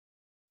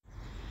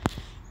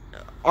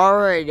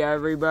Alright,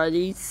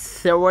 everybody.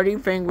 So what do you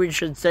think we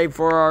should say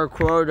for our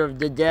quote of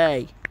the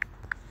day?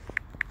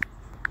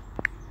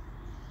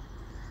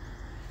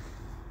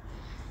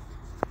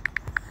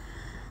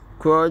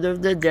 Quote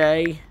of the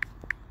day,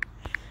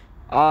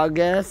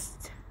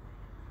 August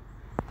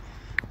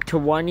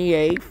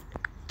 28th,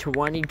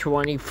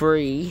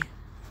 2023.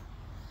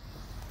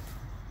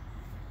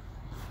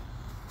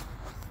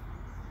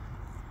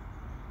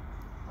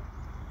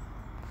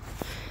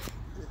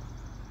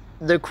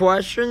 The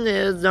question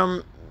is,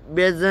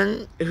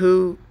 isn't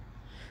who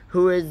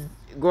is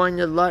going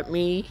to let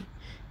me,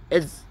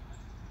 it's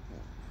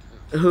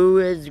who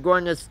is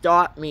going to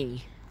stop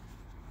me.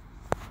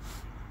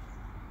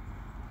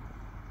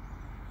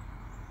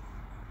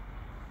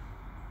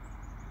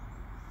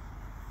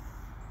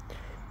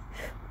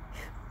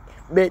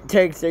 It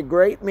takes a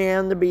great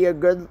man to be a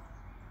good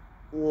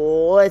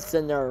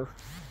listener.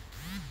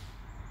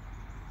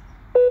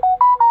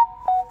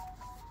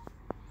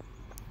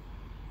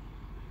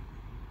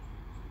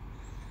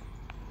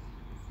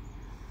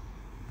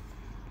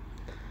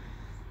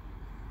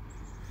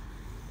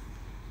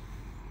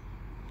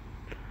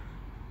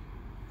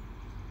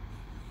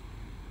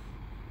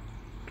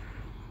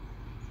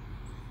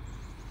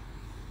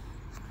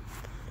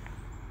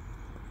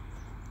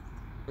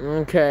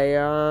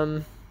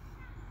 Okay,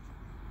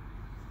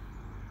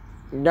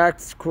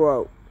 next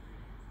quote.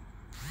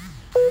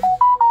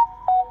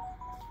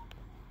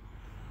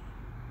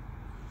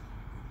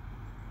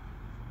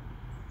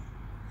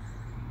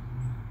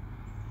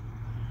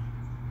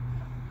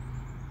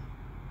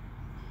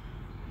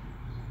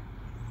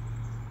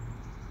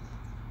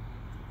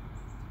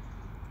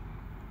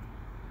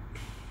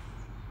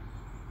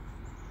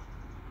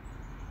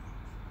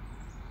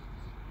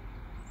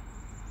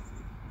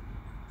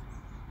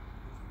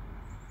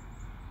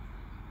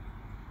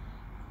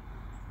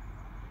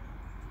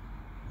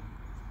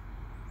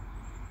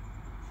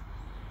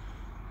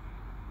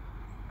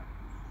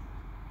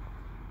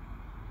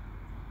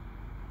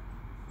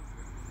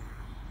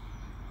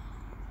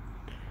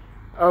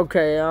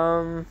 Okay,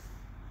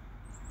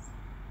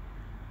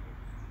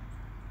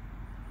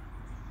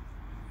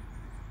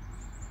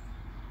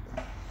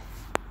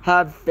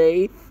 have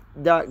faith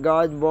that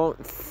God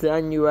won't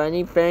send you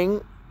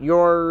anything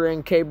you're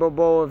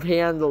incapable of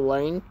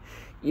handling.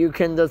 You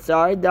can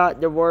decide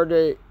that the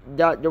word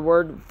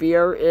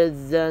fear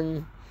is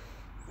an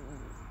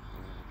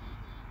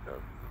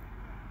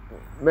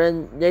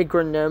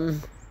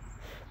acronym,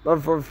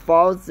 but for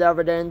false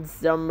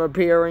evidence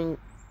appearing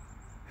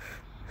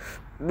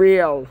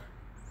real.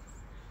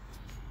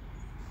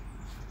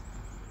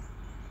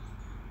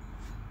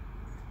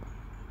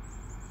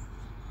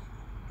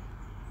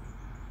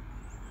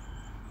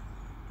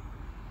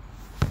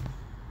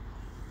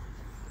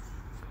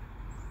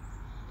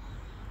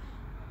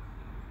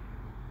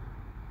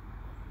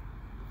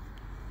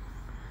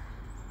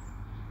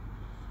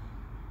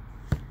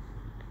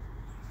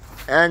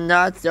 And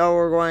that's all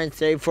we're going to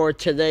say for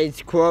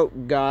today's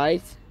quote,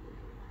 guys.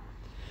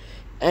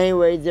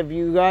 Anyways, if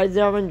you guys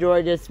have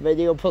enjoyed this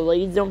video,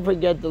 please don't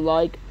forget to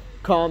like,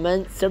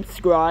 comment,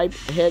 subscribe,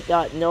 hit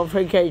that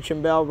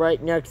notification bell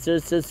right next to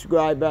the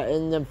subscribe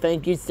button. And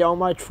thank you so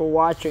much for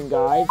watching,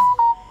 guys.